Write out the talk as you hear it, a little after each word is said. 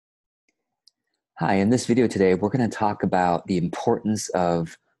Hi, in this video today, we're going to talk about the importance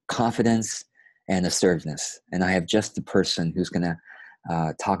of confidence and assertiveness. And I have just the person who's going to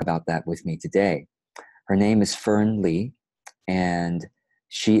talk about that with me today. Her name is Fern Lee, and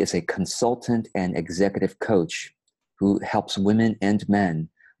she is a consultant and executive coach who helps women and men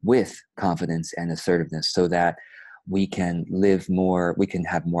with confidence and assertiveness so that we can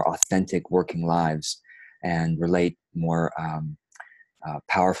have more authentic working lives and relate more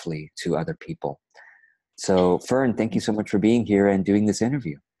powerfully to other people. So, Fern, thank you so much for being here and doing this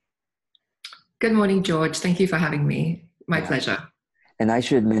interview. Good morning, George. Thank you for having me. My Yeah. pleasure. And I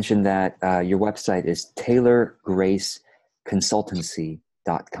should mention that your website is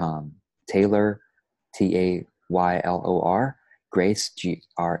taylorgraceconsultancy.com. Taylor, Taylor, Grace,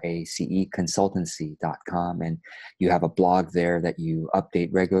 Grace, consultancy.com. And you have a blog there that you update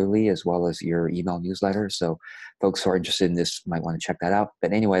regularly as well as your email newsletter. So folks who are interested in this might want to check that out.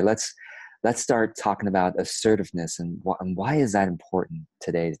 But anyway, let's start talking about assertiveness and why is that important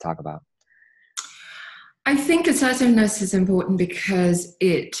today to talk about? I think assertiveness is important because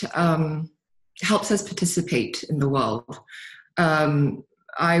it helps us participate in the world.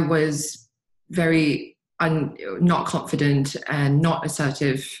 I was very not confident and not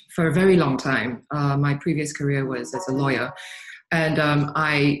assertive for a very long time. My previous career was as a lawyer, and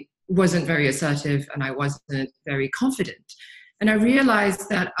I wasn't very assertive and I wasn't very confident. And I realized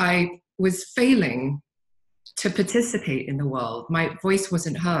that I was failing to participate in the world. My voice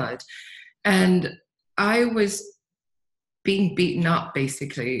wasn't heard. And I was being beaten up,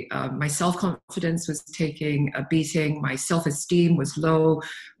 basically. My self-confidence was taking a beating. My self-esteem was low.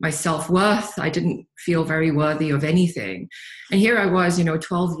 My self-worth, I didn't feel very worthy of anything. And here I was,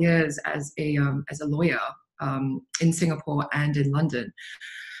 12 years as a lawyer in Singapore and in London.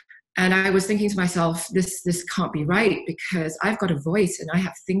 And I was thinking to myself, this can't be right because I've got a voice and I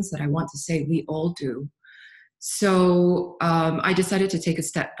have things that I want to say. We all do. So I decided to take a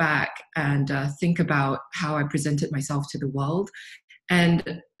step back and think about how I presented myself to the world,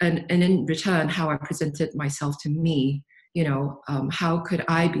 and in return, how I presented myself to me. How could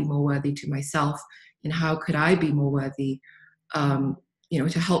I be more worthy to myself, and how could I be more worthy,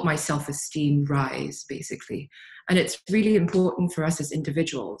 to help my self-esteem rise, basically. And it's really important for us as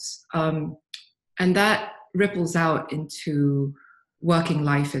individuals, and that ripples out into working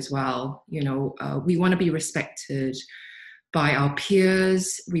life as well. We want to be respected by our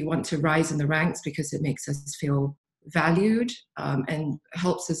peers. We want to rise in the ranks because it makes us feel valued, and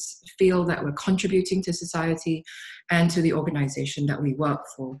helps us feel that we're contributing to society and to the organization that we work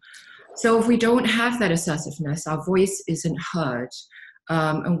for. So if we don't have that assertiveness, our voice isn't heard,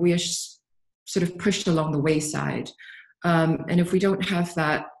 and we are sort of pushed along the wayside. And if we don't have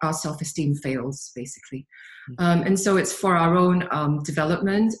that, our self-esteem fails, basically. And so it's for our own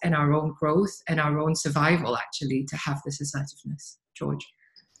development and our own growth and our own survival, actually, to have this assertiveness, George.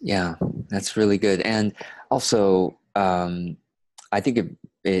 Yeah, that's really good. And also, I think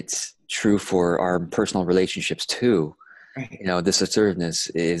it's true for our personal relationships too. Right. This assertiveness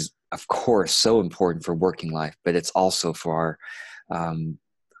is, of course, so important for working life, but it's also for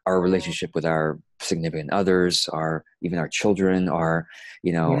our relationship with our significant others, even our children, our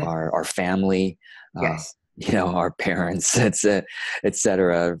family, Yes. our parents, et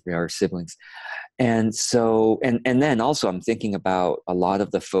cetera, our siblings. And so, and then also I'm thinking about a lot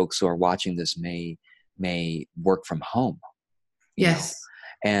of the folks who are watching this may work from home. Yes.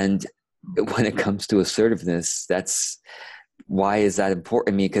 And when it comes to assertiveness, why is that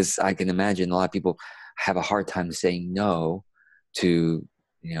important? I mean, because I can imagine a lot of people have a hard time saying no to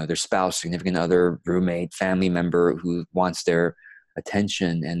their spouse, significant other, roommate, family member who wants their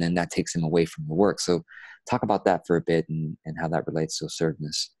attention, and then that takes them away from the work. So talk about that for a bit and how that relates to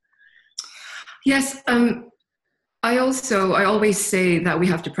assertiveness. Yes. I always say that we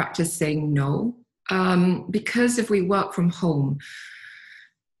have to practice saying no, because if we work from home,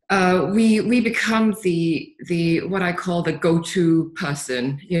 we become the what I call the go-to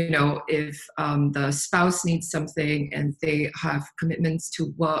person. If the spouse needs something and they have commitments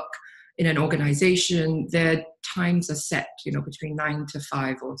to work in an organization, their times are set, between 9 to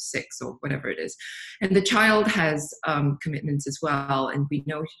 5 or 6 or whatever it is. And the child has commitments as well. And we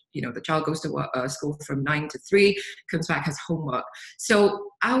know, the child goes to school from 9 to 3, comes back, has homework.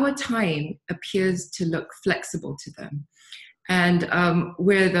 So our time appears to look flexible to them. And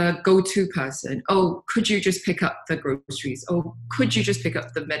we're the go-to person. Oh, could you just pick up the groceries? Oh, could you just pick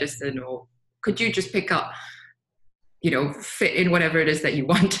up the medicine? Or could you just pick up, fit in whatever it is that you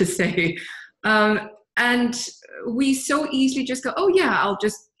want to say? And we so easily just go, oh yeah, I'll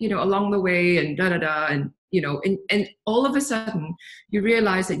just, along the way and da-da-da. And and all of a sudden you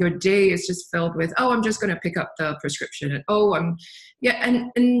realize that your day is just filled with, oh, I'm just going to pick up the prescription, and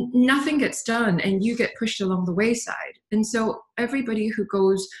and nothing gets done, and you get pushed along the wayside. And so everybody who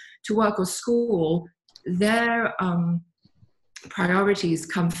goes to work or school, their priorities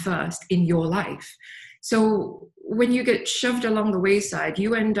come first in your life. So when you get shoved along the wayside,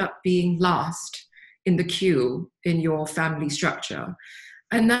 you end up being last in the queue in your family structure.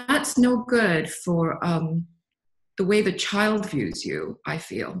 And that's no good for the way the child views you, I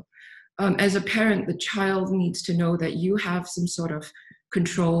feel. As a parent, the child needs to know that you have some sort of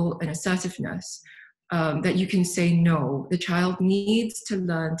control and assertiveness, that you can say no. The child needs to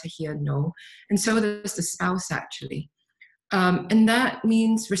learn to hear no. And so does the spouse, actually. And that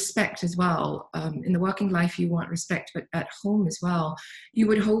means respect as well. In the working life, you want respect, but at home as well, you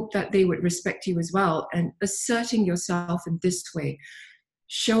would hope that they would respect you as well. And asserting yourself in this way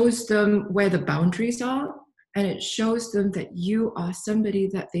shows them where the boundaries are, and it shows them that you are somebody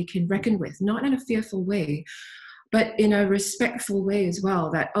that they can reckon with, not in a fearful way, but in a respectful way as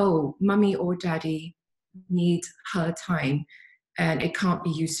well, that, oh, mummy or daddy needs her time, and it can't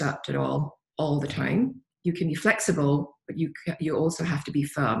be usurped at all the time. You can be flexible, but you also have to be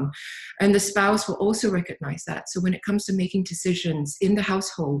firm. And the spouse will also recognize that. So when it comes to making decisions in the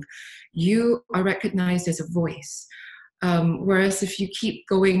household, you are recognized as a voice. Whereas if you keep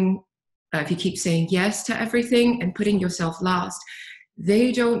going, if you keep saying yes to everything and putting yourself last,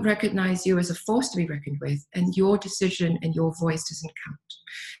 they don't recognize you as a force to be reckoned with, and your decision and your voice doesn't count.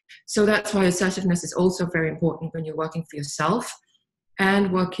 So that's why assertiveness is also very important when you're working for yourself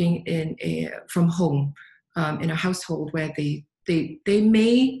and working from home, in a household where they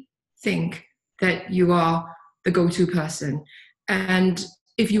may think that you are the go-to person. And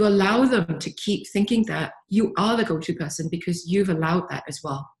if you allow them to keep thinking that, you are the go-to person because you've allowed that as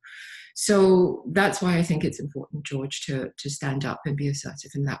well. So that's why I think it's important, George, to stand up and be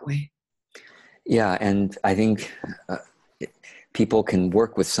assertive in that way. Yeah, and I think people can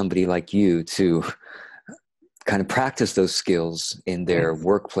work with somebody like you to kind of practice those skills in their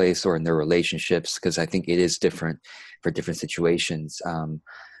workplace or in their relationships, because I think it is different for different situations.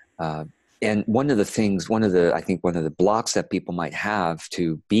 And one of the blocks that people might have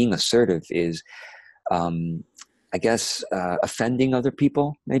to being assertive is, I guess, offending other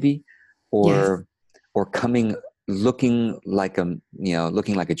people, maybe, or looking like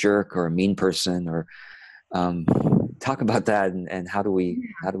a jerk or a mean person, or talk about that, and how do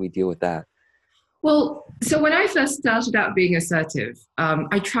we deal with that? Well, so when I first started out being assertive,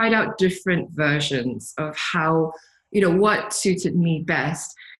 I tried out different versions of how, what suited me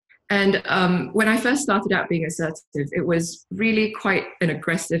best. And when I first started out being assertive, it was really quite an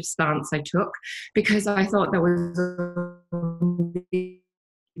aggressive stance I took, because I thought there was a way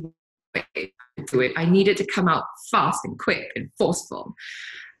to do it. I needed to come out fast and quick and forceful.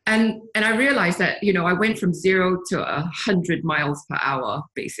 And I realized that, I went from 0 to 100 miles per hour,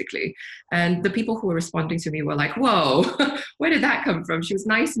 basically. And the people who were responding to me were like, whoa, where did that come from? She was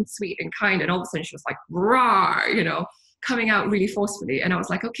nice and sweet and kind. And all of a sudden she was like, rah, coming out really forcefully. And I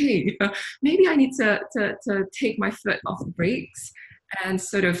was like, okay, maybe I need to take my foot off the brakes and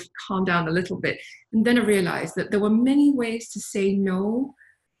sort of calm down a little bit. And then I realized that there were many ways to say no,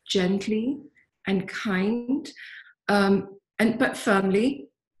 gently and kind, but firmly.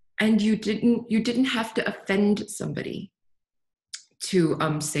 And you didn't have to offend somebody to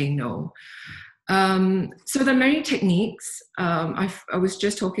say no. So there are many techniques. I was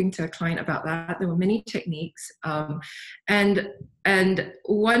just talking to a client about that. There were many techniques. And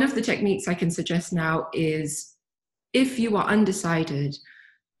one of the techniques I can suggest now is, if you are undecided,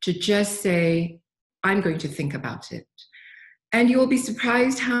 to just say, I'm going to think about it. And you'll be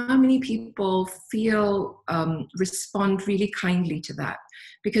surprised how many people respond really kindly to that,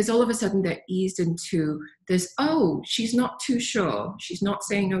 because all of a sudden they're eased into this, oh, she's not too sure. She's not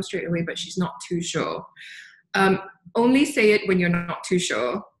saying no straight away, but she's not too sure. Only say it when you're not too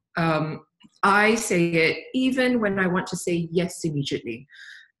sure. I say it even when I want to say yes immediately,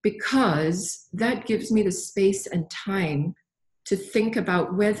 because that gives me the space and time to think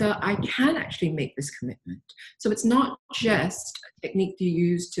about whether I can actually make this commitment. So it's not just a technique you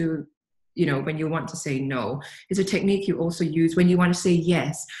use to, when you want to say no. It's a technique you also use when you want to say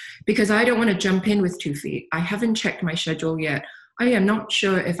yes, because I don't want to jump in with 2 feet. I haven't checked my schedule yet. I am not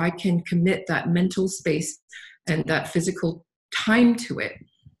sure if I can commit that mental space and that physical time to it.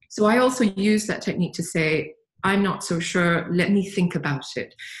 So I also use that technique to say, I'm not so sure, let me think about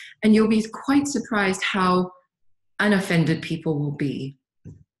it. And you'll be quite surprised how unoffended people will be.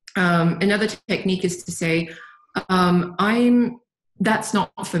 Another technique is to say, that's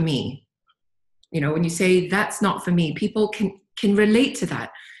not for me. When you say that's not for me, people can relate to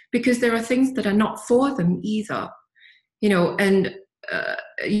that, because there are things that are not for them either. And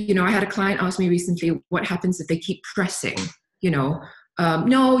I had a client ask me recently, what happens if they keep pressing, no,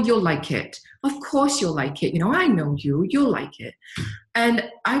 you'll like it. Of course you'll like it. I know you'll like it. And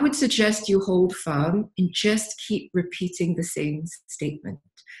I would suggest you hold firm and just keep repeating the same statement.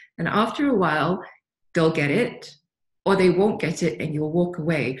 And after a while, they'll get it, or they won't get it and you'll walk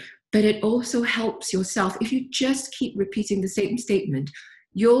away. But it also helps yourself. If you just keep repeating the same statement,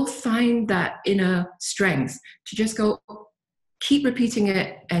 you'll find that inner strength to just go, keep repeating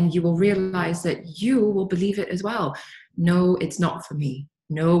it, and you will realize that you will believe it as well. No, it's not for me.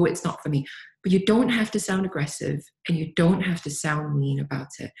 No, it's not for me. But you don't have to sound aggressive, and you don't have to sound mean about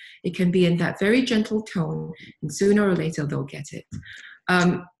it. It can be in that very gentle tone, and sooner or later they'll get it.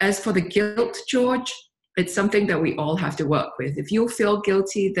 As for the guilt, George, it's something that we all have to work with. If you feel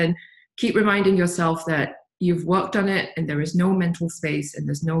guilty, then keep reminding yourself that you've worked on it and there is no mental space and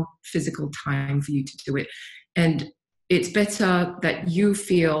there's no physical time for you to do it. And it's better that you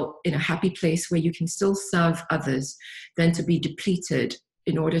feel in a happy place where you can still serve others than to be depleted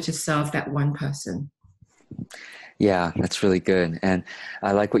in order to serve that one person. Yeah, that's really good. And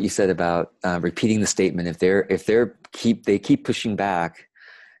I like what you said about repeating the statement. If they keep pushing back,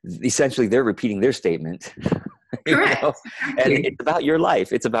 essentially they're repeating their statement. Correct. And it's about your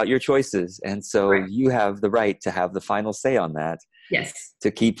life. It's about your choices. And so Correct. You have the right to have the final say on that. Yes.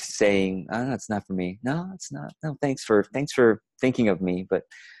 To keep saying, oh, it's not for me. No, it's not. No, thanks for thinking of me, but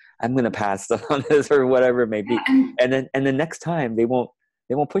I'm going to pass on this or whatever it may be. And then next time they won't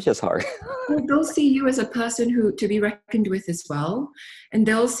push us hard. Well, they'll see you as a person who to be reckoned with as well. And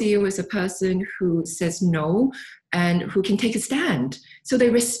they'll see you as a person who says no and who can take a stand. So they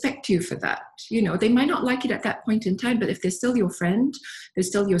respect you for that. They might not like it at that point in time, but if they're still your friend, they're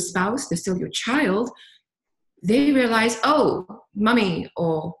still your spouse, they're still your child, they realize, oh, mummy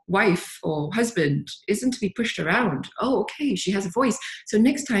or wife or husband isn't to be pushed around. Oh, okay, she has a voice. So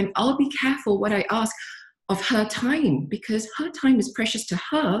next time I'll be careful what I ask of her time, because her time is precious to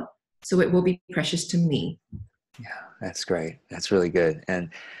her, so it will be precious to me. Yeah, that's great. That's really good. And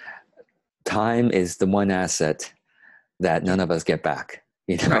time is the one asset that none of us get back.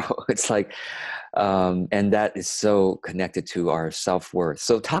 Right. It's like, and that is so connected to our self-worth.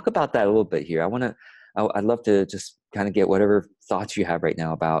 So talk about that a little bit here. I'd love to just kind of get whatever thoughts you have right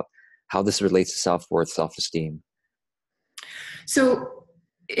now about how this relates to self-worth, self-esteem. So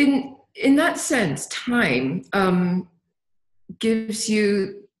in that sense, time gives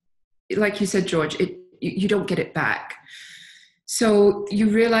you, like you said, George, you don't get it back. So you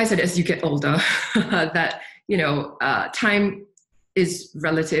realize that as you get older, that, time is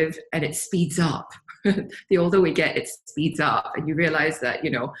relative and it speeds up. The older we get, it speeds up, and you realize that,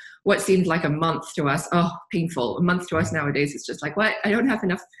 what seemed like a month to us, painful. A month to us nowadays, it's just like, what? I don't have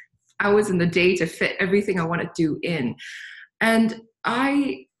enough hours in the day to fit everything I want to do in. And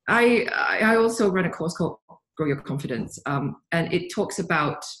I also run a course called Grow Your Confidence, and it talks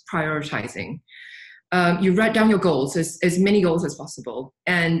about prioritizing. You write down your goals, as many goals as possible,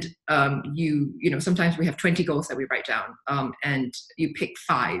 and sometimes we have 20 goals that we write down, and you pick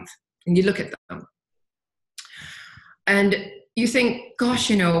 5 and you look at them. And you think, gosh,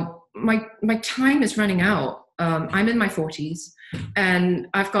 my time is running out. I'm in my 40s and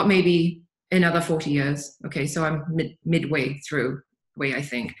I've got maybe another 40 years. Okay, so I'm midway through the way I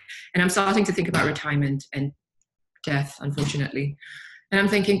think. And I'm starting to think about retirement and death, unfortunately. And I'm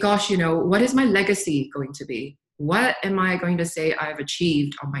thinking, gosh, what is my legacy going to be? What am I going to say I've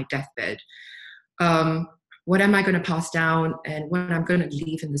achieved on my deathbed? What am I going to pass down and what I'm going to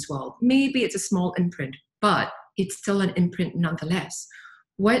leave in this world? Maybe it's a small imprint, but it's still an imprint nonetheless.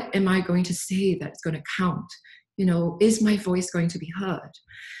 What am I going to say that's going to count? Is my voice going to be heard?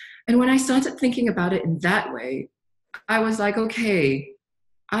 And when I started thinking about it in that way, I was like, okay,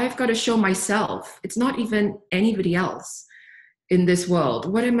 I've got to show myself. It's not even anybody else in this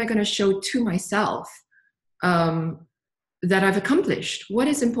world. What am I going to show to myself that I've accomplished? What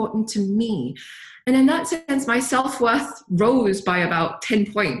is important to me? And in that sense, my self-worth rose by about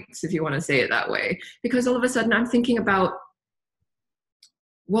 10 points, if you want to say it that way, because all of a sudden I'm thinking about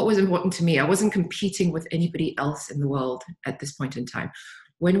what was important to me. I wasn't competing with anybody else in the world at this point in time.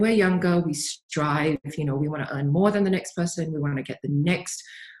 When we're younger, we strive, we want to earn more than the next person. We want to get the next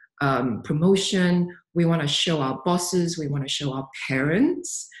promotion. We want to show our bosses. We want to show our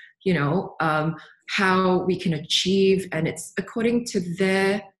parents, how we can achieve. And it's according to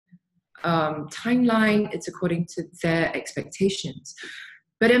their timeline, it's according to their expectations.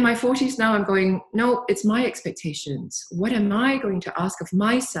 But in my 40s now, I'm going, no, it's my expectations. What am I going to ask of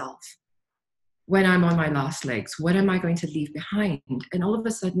myself? when I'm on my last legs? What am I going to leave behind? And all of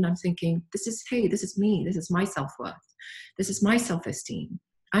a sudden I'm thinking, this is me. This is my self-worth. This is my self-esteem.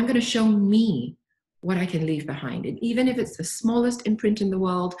 I'm going to show me what I can leave behind. And even if it's the smallest imprint in the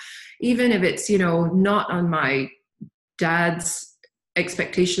world, even if it's, not on my dad's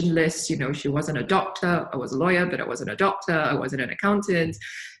expectation list, she wasn't a doctor, I was a lawyer, but I wasn't a doctor, I wasn't an accountant.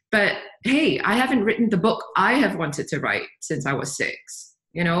 But hey, I haven't written the book I have wanted to write since I was 6.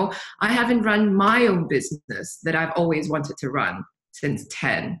 I haven't run my own business that I've always wanted to run since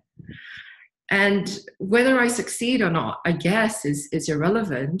 10. And whether I succeed or not, I guess, is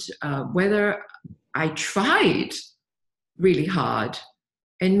irrelevant. Whether I tried really hard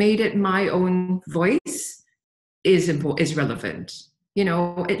and made it my own voice is relevant.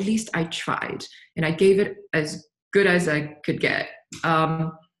 At least I tried and I gave it as good as I could get.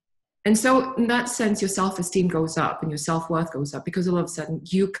 And so in that sense, your self-esteem goes up and your self-worth goes up because all of a sudden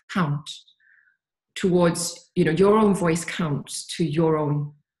you count towards, your own voice counts to your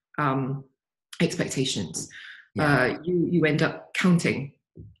own expectations. Yeah. You end up counting,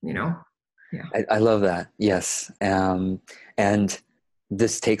 Yeah. I love that. Yes. And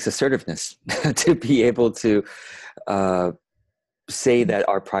this takes assertiveness to be able to say that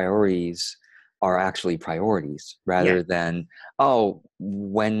our priorities are actually priorities rather than,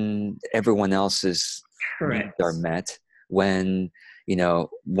 when everyone else's needs are met, when,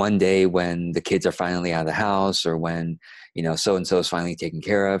 one day when the kids are finally out of the house, or when, so-and-so is finally taken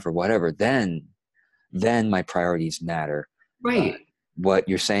care of or whatever, then my priorities matter. Right. What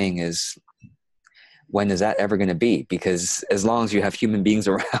you're saying is, when is that ever going to be? Because as long as you have human beings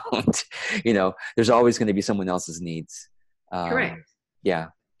around, there's always going to be someone else's needs. Correct. Yeah.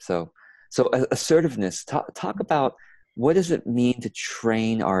 So assertiveness, talk about, what does it mean to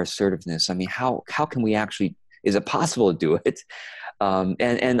train our assertiveness? I mean, how can we actually, is it possible to do it?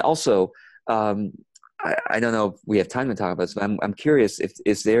 And also, I don't know if we have time to talk about this, but I'm curious,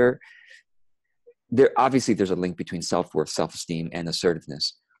 is there obviously there's a link between self-worth, self-esteem, and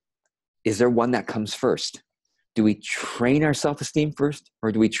assertiveness. Is there one that comes first? Do we train our self-esteem first,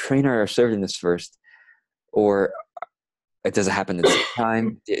 or do we train our assertiveness first? Or does it happen at the same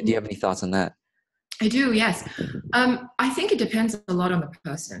time? Do you have any thoughts on that? I do, yes. I think it depends a lot on the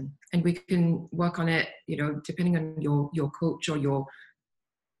person, and we can work on it, depending on your coach or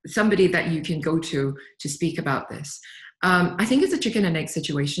somebody that you can go to speak about this. I think it's a chicken and egg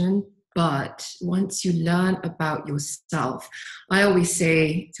situation, but once you learn about yourself, I always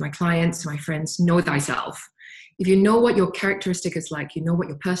say to my clients, to my friends, know thyself. If you know what your characteristic is like, you know what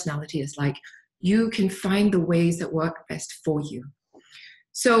your personality is like, you can find the ways that work best for you.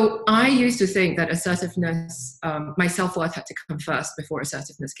 So I used to think that assertiveness, my self-worth had to come first before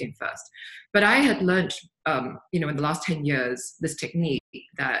assertiveness came first. But I had learned, in the last 10 years, this technique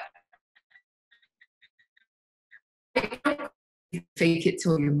that fake it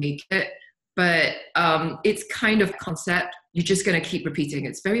till you make it. But it's kind of concept. You're just going to keep repeating.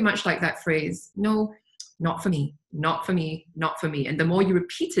 It's very much like that phrase, no, not for me, not for me, not for me. And the more you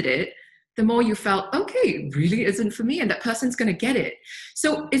repeated it, the more you felt, okay, it really isn't for me, and that person's going to get it.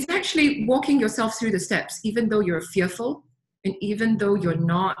 So it's actually walking yourself through the steps, even though you're fearful, and even though you're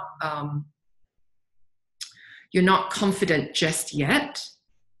not confident just yet.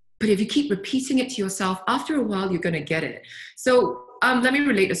 But if you keep repeating it to yourself, after a while, you're going to get it. So let me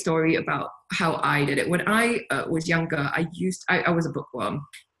relate a story about how I did it. When I was younger, I was a bookworm,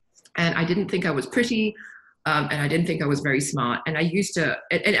 and I didn't think I was pretty. And I didn't think I was very smart. And I used to,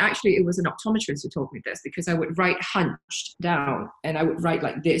 and actually it was an optometrist who told me this, because I would write hunched down, and I would write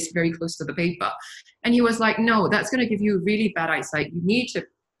like this, very close to the paper. And he was like, no, that's going to give you really bad eyesight. You need to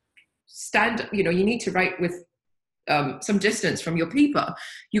stand, you need to write with some distance from your paper.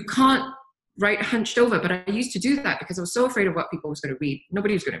 You can't write hunched over. But I used to do that because I was so afraid of what people was going to read.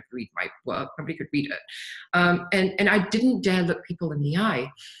 Nobody was going to read my work. Nobody could read it. And I didn't dare look people in the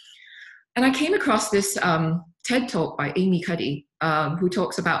eye. And I came across this TED talk by Amy Cuddy, who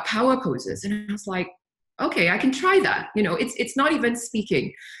talks about power poses. And I was like, okay, I can try that. It's not even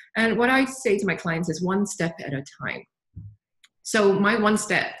speaking. And what I say to my clients is one step at a time. So my one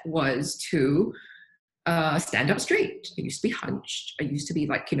step was to stand up straight. I used to be hunched. I used to be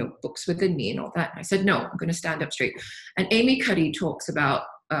like, books within me and all that. And I said, no, I'm going to stand up straight. And Amy Cuddy talks about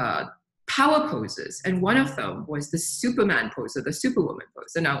power poses, and one of them was the Superman pose or the Superwoman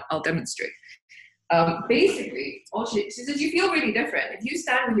pose, and I'll demonstrate. Basically, she says, you feel really different if you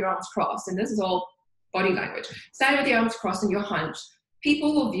stand with your arms crossed, and this is all body language. Stand with your arms crossed and you're hunched.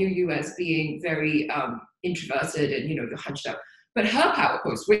 People will view you as being very introverted, and you're hunched up. But her power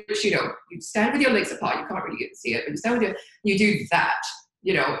pose, which you stand with your legs apart, you can't really see it, but you stand with you do that,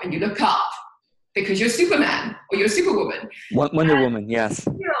 and you look up, because you're Superman or you're Superwoman. Wonder Woman, yes.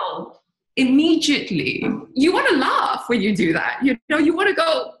 Immediately, you want to laugh when you do that. You know, you want to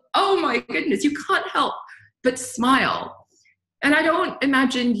go, oh my goodness, you can't help but smile. And I don't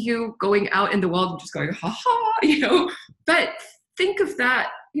imagine you going out in the world and just going, ha ha, you know, but think of that,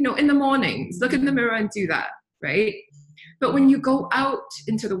 you know, in the mornings, look in the mirror and do that, right? But when you go out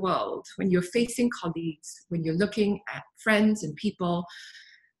into the world, when you're facing colleagues, when you're looking at friends and people,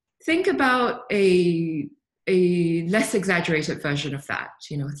 think about a less exaggerated version of that.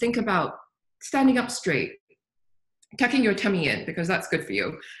 You know, think about standing up straight, tucking your tummy in because that's good for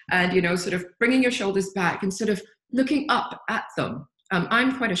you, and, you know, sort of bringing your shoulders back and sort of looking up at them.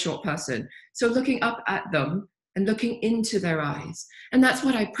 I'm quite a short person, so looking up at them and looking into their eyes, and that's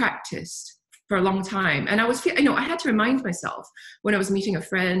what I practiced for a long time. And I was, you know, I had to remind myself when I was meeting a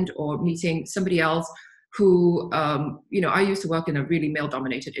friend or meeting somebody else who, you know, I used to work in a really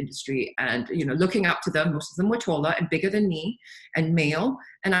male-dominated industry, and, you know, looking up to them, most of them were taller and bigger than me and male,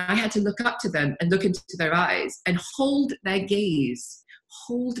 and I had to look up to them and look into their eyes and hold their gaze,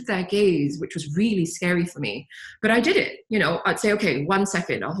 which was really scary for me. But I did it. You know, I'd say, okay, 1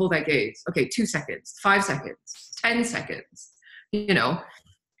 second, I'll hold their gaze. Okay, 2 seconds, 5 seconds, 10 seconds, you know.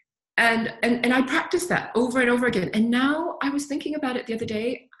 And I practiced that over and over again. And now I was thinking about it the other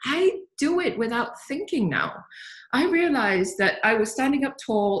day. I do it without thinking now. I realized that I was standing up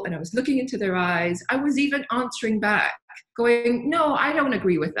tall and I was looking into their eyes. I was even answering back, going, no, I don't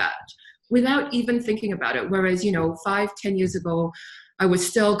agree with that, without even thinking about it. Whereas, you know, 5-10 years ago, I was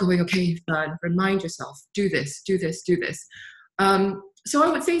still going, okay, Fern, remind yourself, do this, do this, do this. So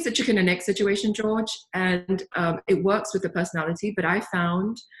I would say it's a chicken and egg situation, George, and it works with the personality. But I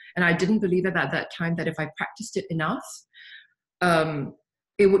found, and I didn't believe it at that time, that if I practiced it enough,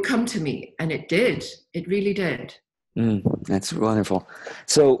 it would come to me, and it did. It really did. That's wonderful.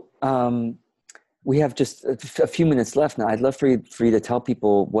 So we have just a few minutes left now. I'd love for you to tell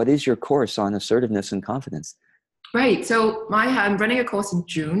people, what is your course on assertiveness and confidence? Right. So I'm running a course in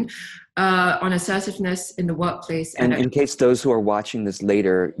June on assertiveness in the workplace. And in case those who are watching this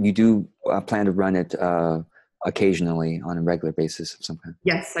later, you do plan to run it occasionally on a regular basis of some kind?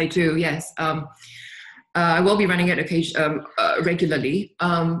 Yes, I do. Yes. I will be running it regularly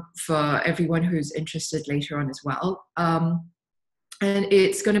for everyone who's interested later on as well. And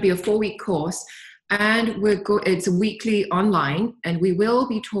it's going to be a 4-week course, and it's weekly online, and we will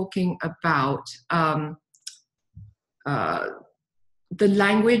be talking about the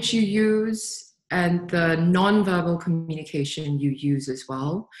language you use and the nonverbal communication you use as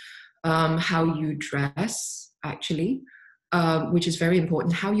well, how you dress, actually, which is very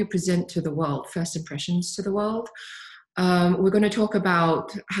important, how you present to the world, first impressions to the world. We're going to talk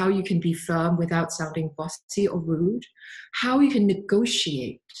about how you can be firm without sounding bossy or rude, how you can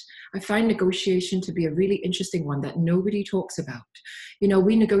negotiate. I find negotiation to be a really interesting one that nobody talks about. You know,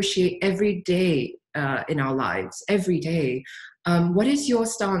 we negotiate every day in our lives, every day. What is your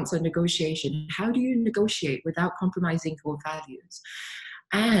stance on negotiation? How do you negotiate without compromising your values?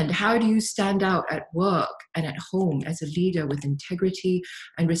 And how do you stand out at work and at home as a leader with integrity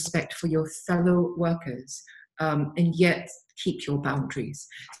and respect for your fellow workers, and yet keep your boundaries?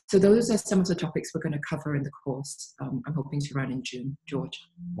 So those are some of the topics we're going to cover in the course I'm hoping to run in June, George.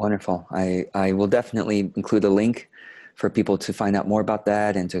 Wonderful. I will definitely include a link for people to find out more about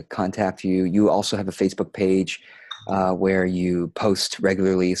that and to contact you. You also have a Facebook page where you post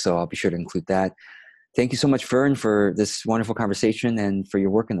regularly, so I'll be sure to include that. Thank you so much, Fern, for this wonderful conversation and for your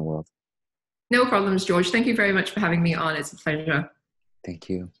work in the world. No problems, George. Thank you very much for having me on. It's a pleasure. Thank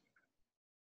you.